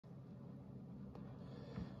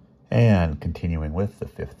And continuing with the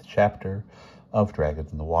 5th chapter of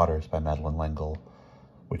Dragons in the Waters by Madeleine,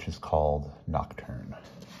 which is called Nocturne.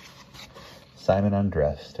 Simon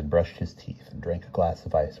undressed and brushed his teeth and drank a glass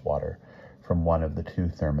of ice water from one of the 2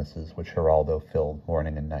 thermoses which Geraldo filled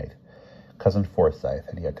morning and night. Cousin Forsyth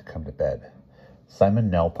had yet to come to bed. Simon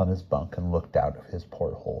knelt on his bunk and looked out of his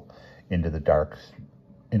porthole into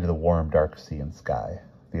the warm, dark sea and sky.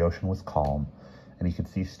 The ocean was calm, and he could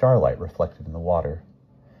see starlight reflected in the water.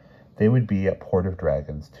 They would be at Port of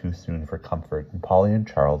Dragons too soon for comfort, and Polly and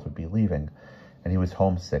Charles would be leaving, and he was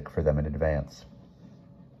homesick for them in advance,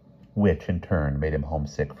 which in turn made him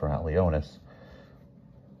homesick for Aunt Leonis,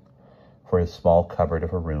 for his small cupboard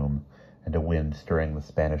of a room and a wind stirring the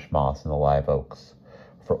Spanish moss in the live oaks,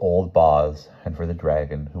 for old Boz, and for the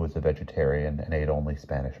dragon, who was a vegetarian and ate only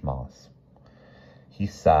Spanish moss. He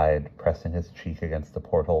sighed, pressing his cheek against the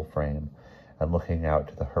porthole frame and looking out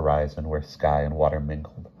to the horizon where sky and water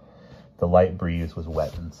mingled. The light breeze was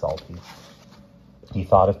wet and salty. He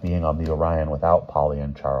thought of being on the Orion without Polly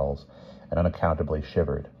and Charles, and unaccountably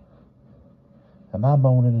shivered. "Am I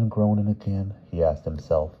moaning and groaning again?" he asked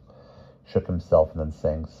himself, shook himself, and then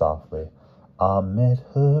sang softly, "I met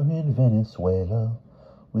her in Venezuela,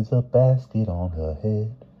 with a basket on her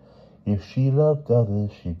head. If she loved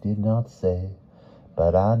others, she did not say,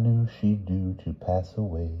 but I knew she'd do to pass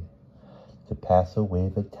away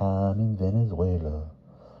the time in Venezuela,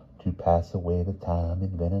 to pass away the time in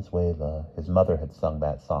Venezuela." His mother had sung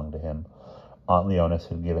that song to him. Aunt Leonis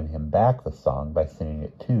had given him back the song by singing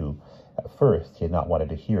it too. At first he had not wanted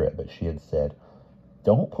to hear it, but she had said,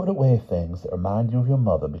 "Don't put away things that remind you of your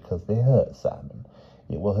mother because they hurt, Simon.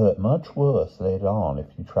 It will hurt much worse later on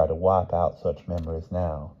if you try to wipe out such memories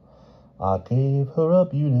now. I gave her a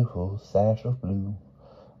beautiful sash of blue,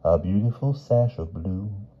 a beautiful sash of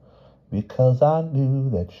blue, because I knew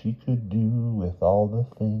that she could do with all the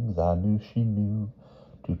things I knew she knew,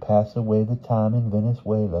 to pass away the time in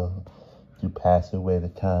Venezuela, to pass away the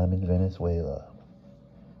time in Venezuela."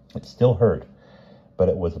 It still hurt, but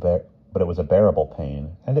it was a bearable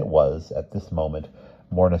pain, and it was, at this moment,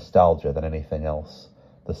 more nostalgia than anything else.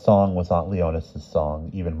 The song was Aunt Leonis's song,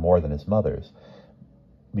 even more than his mother's,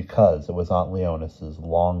 because it was Aunt Leonis's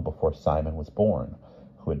long before Simon was born,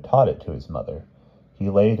 who had taught it to his mother. He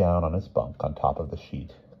lay down on his bunk on top of the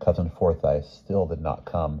sheet. Cousin Forsyth still did not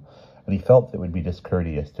come, and he felt it would be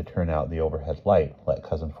discourteous to turn out the overhead light, let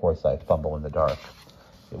Cousin Forsyth fumble in the dark.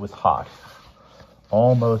 It was hot,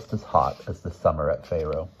 almost as hot as the summer at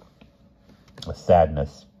Faro. A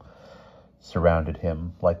sadness surrounded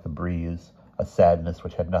him like the breeze, a sadness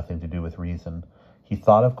which had nothing to do with reason. He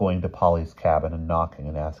thought of going to Polly's cabin and knocking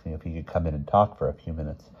and asking if he could come in and talk for a few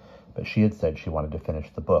minutes, but she had said she wanted to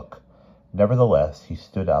finish the book. Nevertheless, he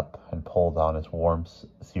stood up and pulled on his warm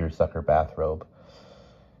seersucker bathrobe.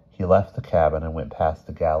 He left the cabin and went past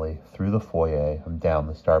the galley, through the foyer, and down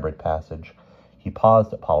the starboard passage. He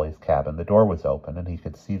paused at Polly's cabin. The door was open, and he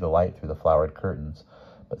could see the light through the flowered curtains,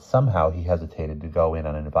 but somehow he hesitated to go in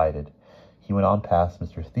uninvited. He went on past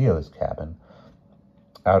Mr. Theo's cabin,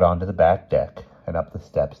 out onto the back deck, and up the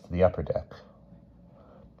steps to the upper deck.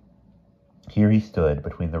 Here he stood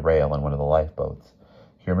between the rail and one of the lifeboats.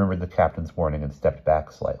 He remembered the captain's warning and stepped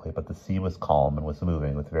back slightly, but the sea was calm and was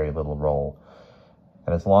moving with very little roll,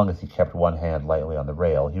 and as long as he kept one hand lightly on the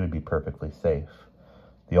rail, he would be perfectly safe.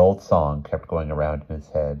 The old song kept going around in his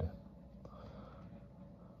head.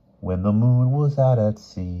 "When the moon was out at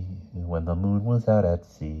sea, when the moon was out at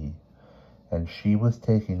sea, and she was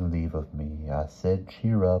taking leave of me, I said,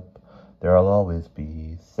 cheer up, there'll always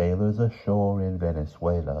be sailors ashore in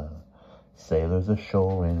Venezuela, sailors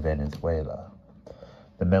ashore in Venezuela."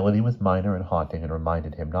 The melody was minor and haunting and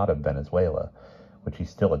reminded him not of Venezuela, which he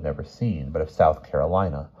still had never seen, but of South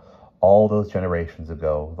Carolina. All those generations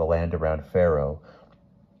ago, the land around Faro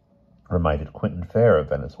reminded Quentin Fair of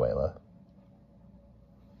Venezuela.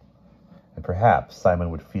 And perhaps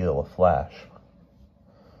Simon would feel a flash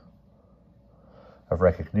of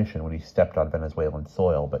recognition when he stepped on Venezuelan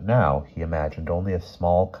soil, but now he imagined only a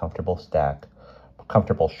small, comfortable shack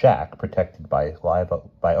protected by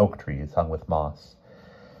oak trees hung with moss.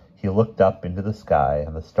 He looked up into the sky,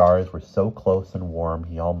 and the stars were so close and warm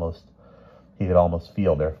he could almost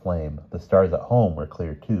feel their flame. The stars at home were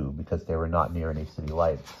clear too, because they were not near any city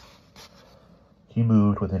lights. He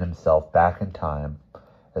moved within himself back in time,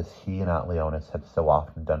 as he and Aunt Leonis had so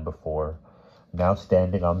often done before, now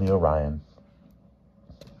standing on the Orion,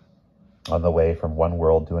 on the way from one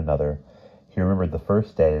world to another. He remembered the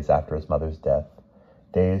first days after his mother's death,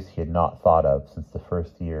 days he had not thought of since the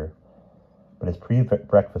first year. But his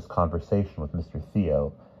pre-breakfast conversation with Mr.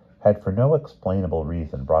 Theo had for no explainable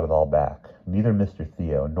reason brought it all back. Neither Mr.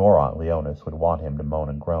 Theo nor Aunt Leonis would want him to moan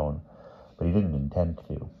and groan, but he didn't intend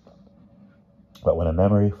to. But when a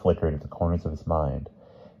memory flickered at the corners of his mind,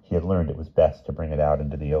 he had learned it was best to bring it out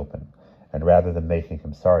into the open, and rather than making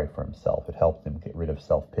him sorry for himself, it helped him get rid of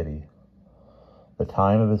self-pity. The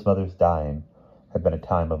time of his mother's dying had been a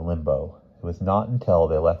time of limbo. It was not until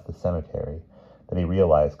they left the cemetery that he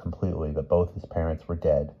realized completely that both his parents were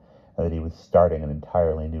dead, and that he was starting an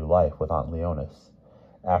entirely new life with Aunt Leonis.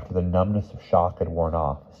 After the numbness of shock had worn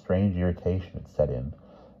off, a strange irritation had set in.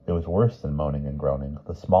 It was worse than moaning and groaning.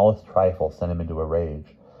 The smallest trifle sent him into a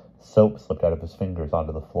rage. Soap slipped out of his fingers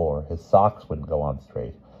onto the floor. His socks wouldn't go on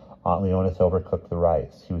straight. Aunt Leonis overcooked the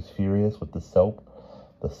rice. He was furious with the soap,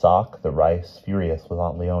 the sock, the rice, furious with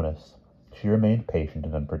Aunt Leonis. She remained patient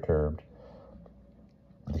and unperturbed.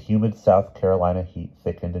 The humid South Carolina heat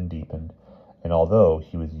thickened and deepened, and although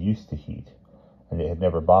he was used to heat, and it had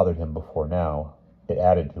never bothered him before now, it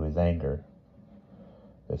added to his anger.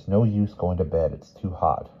 There's no use going to bed. It's too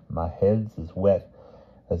hot. My head's as wet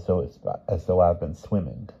as though I've been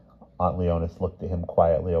swimming. Aunt Leonis looked at him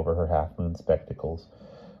quietly over her half-moon spectacles,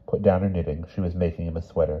 put down her knitting. She was making him a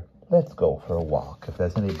sweater. Let's go for a walk. If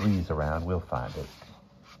there's any breeze around, we'll find it.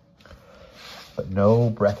 But no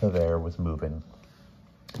breath of air was moving.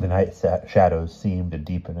 The night shadows seemed a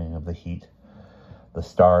deepening of the heat. The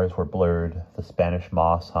stars were blurred. The Spanish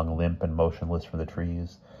moss hung limp and motionless from the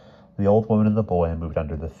trees. The old woman and the boy moved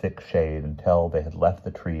under the thick shade until they had left the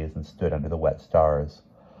trees and stood under the wet stars.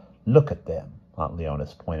 Look at them, Aunt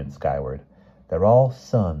Leonis pointed skyward. They're all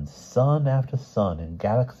suns, sun after sun, and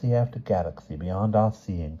galaxy after galaxy, beyond our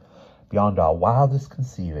seeing, beyond our wildest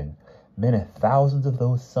conceiving. Many thousands of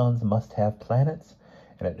those suns must have planets,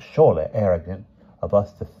 and it's surely arrogant of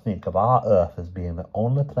us to think of our Earth as being the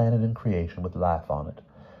only planet in creation with life on it.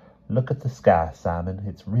 Look at the sky, Simon.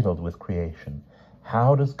 It's riddled with creation.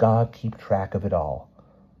 How does God keep track of it all?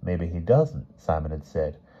 Maybe he doesn't, Simon had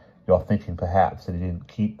said. You're thinking perhaps that he didn't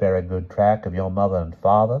keep very good track of your mother and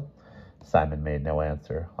father? Simon made no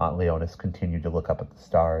answer. Aunt Leonis continued to look up at the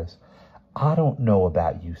stars. I don't know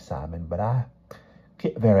about you, Simon, but I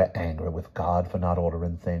get very angry with God for not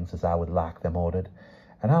ordering things as I would like them ordered,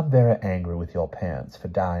 and I'm very angry with your parents for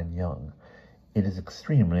dying young. It is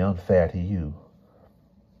extremely unfair to you.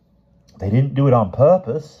 They didn't do it on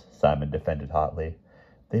purpose, Simon defended hotly.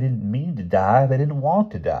 They didn't mean to die. They didn't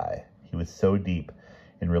want to die. He was so deep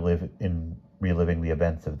in reliving the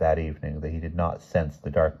events of that evening that he did not sense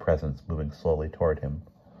the dark presence moving slowly toward him.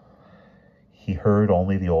 He heard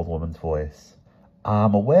only the old woman's voice.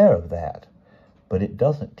 I'm aware of that, but it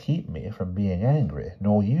doesn't keep me from being angry,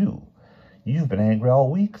 nor you. You've been angry all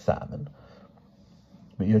week, Simon,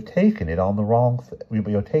 but you're taking it out on the wrong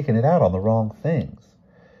things.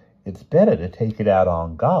 It's better to take it out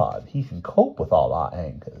on God. He can cope with all our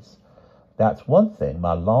angers. That's one thing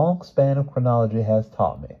my long span of chronology has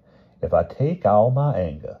taught me. If I take all my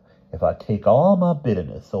anger, if I take all my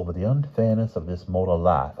bitterness over the unfairness of this mortal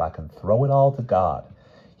life, I can throw it all to God.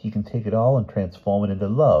 He can take it all and transform it into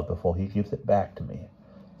love before he gives it back to me.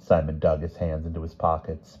 Simon dug his hands into his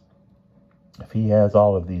pockets. If he has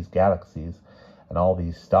all of these galaxies and all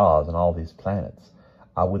these stars and all these planets,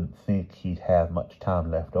 I wouldn't think he'd have much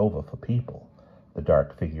time left over for people. The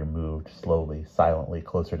dark figure moved slowly, silently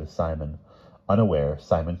closer to Simon. Unaware,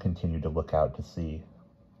 Simon continued to look out to sea.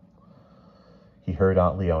 He heard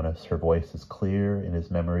Aunt Leonis, her voice as clear in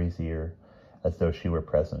his memory's ear as though she were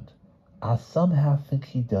present. I somehow think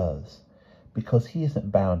he does, because he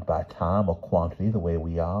isn't bound by time or quantity the way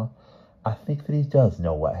we are. I think that he does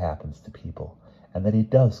know what happens to people, and that he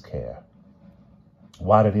does care.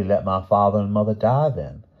 Why did he let my father and mother die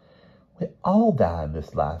then? We all die in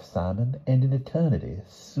this life, Simon, and in eternity,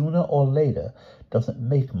 sooner or later, doesn't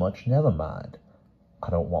make much, never mind. I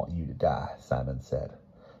don't want you to die, Simon said.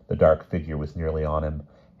 The dark figure was nearly on him.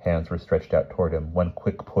 Hands were stretched out toward him. One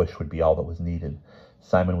quick push would be all that was needed.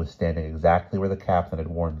 Simon was standing exactly where the captain had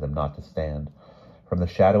warned them not to stand. From the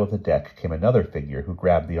shadow of the deck came another figure who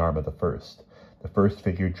grabbed the arm of the first. The first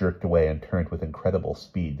figure jerked away and turned with incredible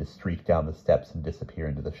speed to streak down the steps and disappear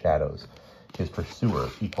into the shadows. His pursuer,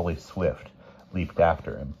 equally swift, leaped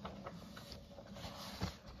after him.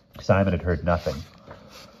 Simon had heard nothing.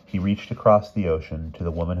 He reached across the ocean to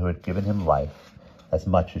the woman who had given him life as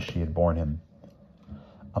much as she had borne him.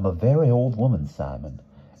 I'm a very old woman, Simon,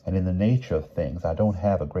 and in the nature of things I don't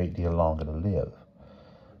have a great deal longer to live.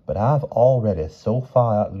 But I've already so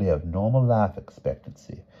far outlived normal life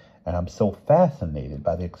expectancy, and I'm so fascinated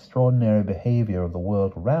by the extraordinary behavior of the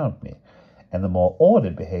world around me and the more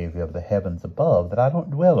ordered behavior of the heavens above that I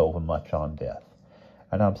don't dwell over much on death.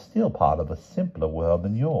 and I'm still part of a simpler world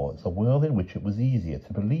than yours, a world in which it was easier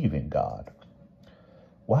to believe in God.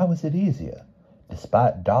 Why was it easier?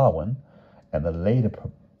 Despite Darwin and the later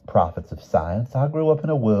prophets of science, I grew up in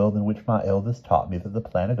a world in which my elders taught me that the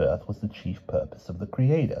planet Earth was the chief purpose of the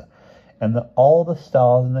Creator, and that all the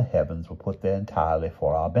stars in the heavens were put there entirely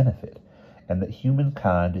for our benefit, and that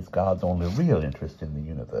humankind is God's only real interest in the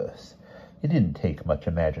universe. It didn't take much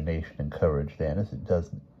imagination and courage then as it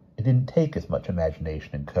does. It didn't take as much imagination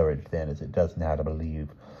and courage then as it does now to believe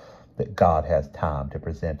that God has time to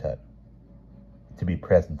be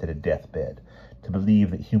present at a deathbed, to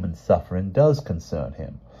believe that human suffering does concern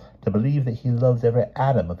him, to believe that he loves every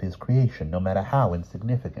atom of his creation, no matter how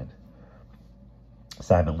insignificant.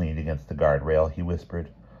 Simon leaned against the guardrail. He whispered,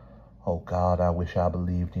 "Oh God, I wish I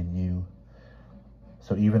believed in you."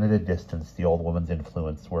 So even at a distance, the old woman's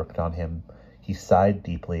influence worked on him. He sighed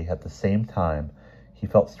deeply. At the same time, he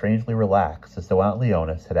felt strangely relaxed, as though Aunt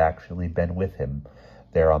Leonis had actually been with him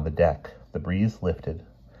there on the deck. The breeze lifted,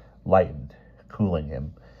 lightened, cooling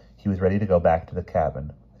him. He was ready to go back to the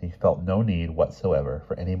cabin. He felt no need whatsoever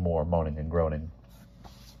for any more moaning and groaning.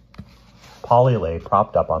 Polly lay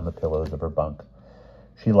propped up on the pillows of her bunk.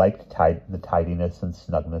 She liked the tidiness and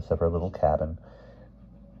snugness of her little cabin.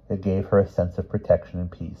 It gave her a sense of protection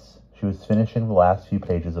and peace. She was finishing the last few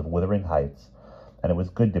pages of Wuthering Heights, and it was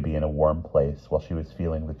good to be in a warm place while she was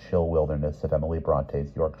feeling the chill wilderness of Emily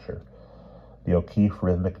Bronte's Yorkshire. The O'Keefe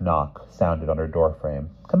rhythmic knock sounded on her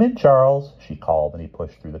doorframe. "Come in, Charles," she called, and he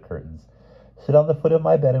pushed through the curtains. "Sit on the foot of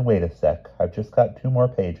my bed and wait a sec. I've just got 2 more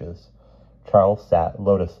pages." Charles sat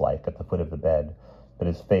lotus-like at the foot of the bed, but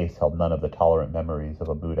his face held none of the tolerant memories of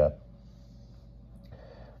a Buddha.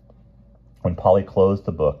 When Polly closed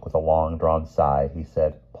the book with a long-drawn sigh, he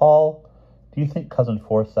said, "Paul, do you think Cousin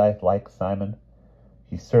Forsyth likes Simon?"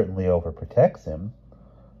 "He certainly overprotects him."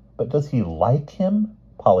 "But does he like him?"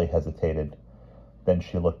 Polly hesitated. Then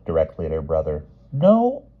she looked directly at her brother.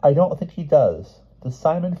 "No, I don't think he does. Does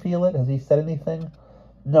Simon feel it? Has he said anything?"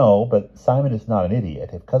 "No, but Simon is not an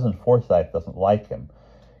idiot. If Cousin Forsyth doesn't like him,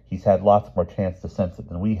 he's had lots more chance to sense it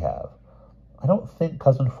than we have. I don't think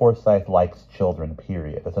Cousin Forsyth likes children,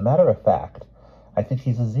 period. As a matter of fact, I think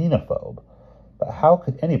he's a xenophobe. But how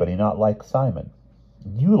could anybody not like Simon?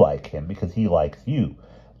 You like him because he likes you.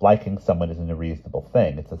 Liking someone isn't a reasonable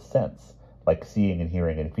thing. It's a sense, like seeing and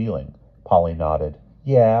hearing and feeling." Polly nodded.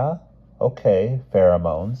 "Yeah, okay,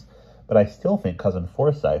 pheromones. But I still think Cousin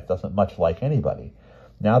Forsyth doesn't much like anybody.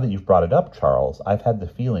 Now that you've brought it up, Charles, I've had the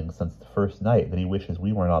feeling since the first night that he wishes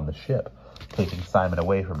we weren't on the ship, taking Simon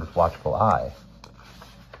away from his watchful eye."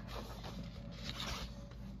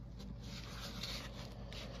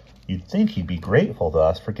 "You'd think he'd be grateful to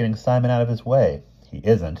us for getting Simon out of his way." "He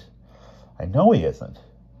isn't." "I know he isn't.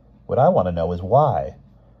 What I want to know is why."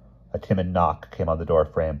 A timid knock came on the door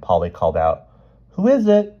frame. Polly called out, "Who is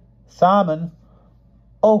it?" "Simon."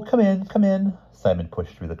 "Oh, come in, come in." Simon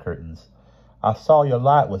pushed through the curtains. "I saw your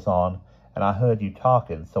light was on, and I heard you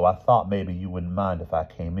talking, so I thought maybe you wouldn't mind if I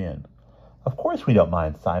came in." "Of course we don't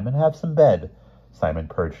mind, Simon. Have some bed." Simon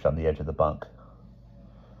perched on the edge of the bunk.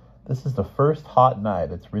 This is the first hot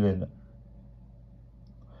night.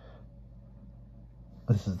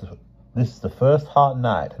 This is the first hot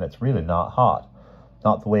night, and it's really not hot.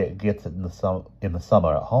 Not the way it gets in the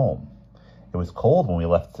summer at home." "It was cold when we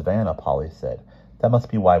left Savannah," Polly said. "That must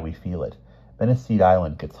be why we feel it. Beniceet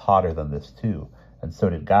Island gets hotter than this, too, and so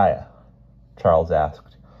did Gaia." Charles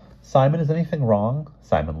asked, "Simon, is anything wrong?"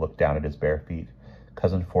 Simon looked down at his bare feet.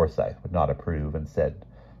 Cousin Forsyth would not approve and said,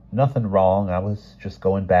 "Nothing wrong. I was just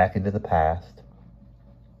going back into the past."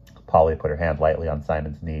 Polly put her hand lightly on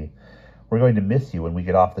Simon's knee. "We're going to miss you when we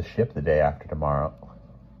get off the ship the day after tomorrow."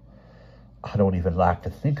 "I don't even like to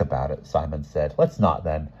think about it," Simon said. "Let's not,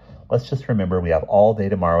 then. Let's just remember we have all day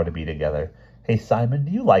tomorrow to be together. Hey, Simon,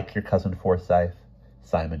 do you like your Cousin Forsyth?"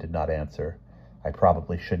 Simon did not answer. "I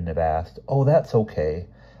probably shouldn't have asked." "Oh, that's okay.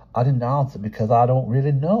 I didn't answer because I don't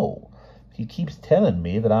really know. He keeps telling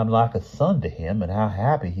me that I'm like a son to him and how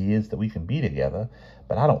happy he is that we can be together,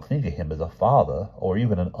 but I don't think of him as a father or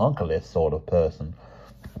even an uncle-y sort of person.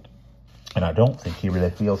 And I don't think he really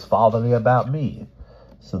feels fatherly about me.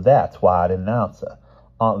 So that's why I didn't answer.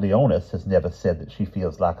 Aunt Leonis has never said that she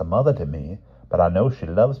feels like a mother to me, but I know she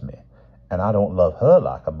loves me. And I don't love her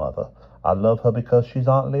like a mother. I love her because she's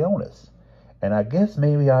Aunt Leonis. And I guess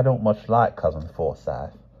maybe I don't much like Cousin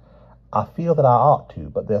Forsyth. I feel that I ought to,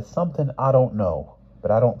 but there's something I don't know.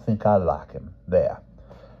 But I don't think I like him. There,"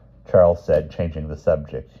 Charles said, changing the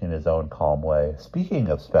subject in his own calm way. "Speaking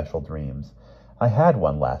of special dreams, I had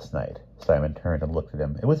one last night." Simon turned and looked at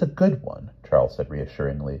him. "It was a good one," Charles said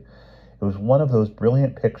reassuringly. It was one of those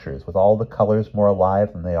brilliant pictures with all the colors more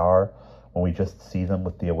alive than they are when we just see them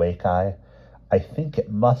with the awake eye. I think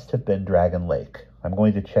it must have been Dragon Lake. I'm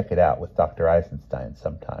going to check it out with Dr. Eisenstein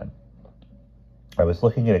sometime. I was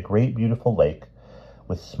looking at a great, beautiful lake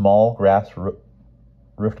with small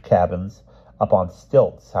grass-roofed cabins up on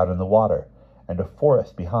stilts out in the water, and a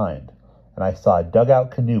forest behind, and I saw a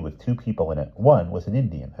dugout canoe with 2 people in it. One was an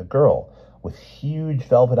Indian, a girl with huge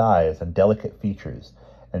velvet eyes and delicate features,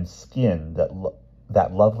 and skin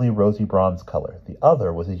that lovely rosy bronze color. The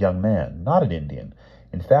other was a young man, not an Indian.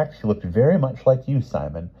 In fact, he looked very much like you,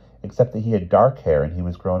 Simon, except that he had dark hair and he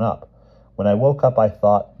was grown up. When I woke up, I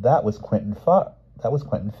thought, that was Quentin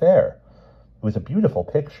Fair. It was a beautiful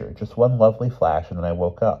picture, just one lovely flash, and then I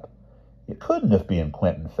woke up. It couldn't have been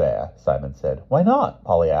Quentin Fair, Simon said. Why not?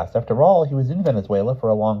 Polly asked. After all, he was in Venezuela for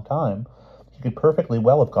a long time. He could perfectly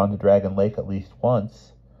well have gone to Dragon Lake at least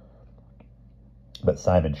once. But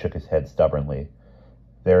Simon shook his head stubbornly.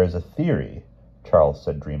 There is a theory, Charles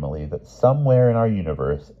said dreamily, that somewhere in our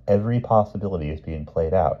universe every possibility is being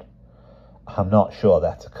played out. I'm not sure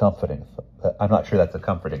that's a comforting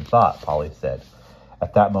thought, Polly said.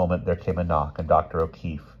 At that moment there came a knock, and Dr.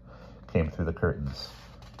 O'Keefe came through the curtains.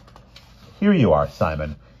 Here you are,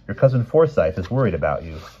 Simon. Your cousin Forsyth is worried about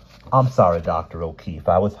you. I'm sorry, Dr. O'Keefe.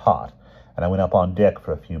 I was hot, and I went up on deck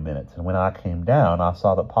for a few minutes, and when I came down, I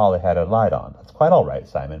saw that Polly had her light on. That's quite all right,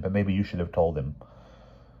 Simon, but maybe you should have told him.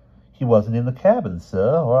 He wasn't in the cabin,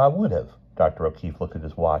 sir, or I would have. Dr. O'Keefe looked at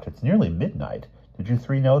his watch. It's nearly midnight. Did you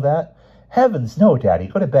 3 know that? Heavens, no, Daddy.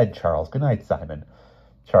 Go to bed, Charles. Good night, Simon.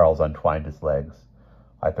 Charles untwined his legs.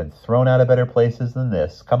 I've been thrown out of better places than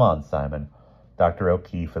this. Come on, Simon. Dr.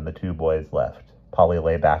 O'Keefe and the 2 boys left. Polly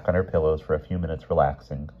lay back on her pillows for a few minutes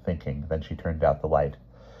relaxing, thinking. Then she turned out the light.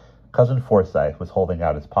 Cousin Forsyth was holding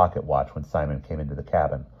out his pocket watch when Simon came into the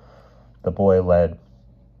cabin. The boy let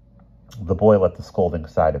the scolding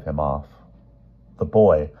side of him off. The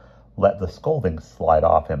boy let the scolding slide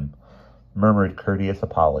off him, murmured courteous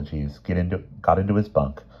apologies, got into his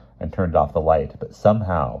bunk, and turned off the light. But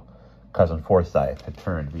somehow, Cousin Forsyth had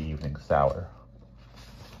turned the evening sour.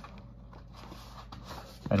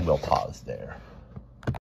 And we'll pause there.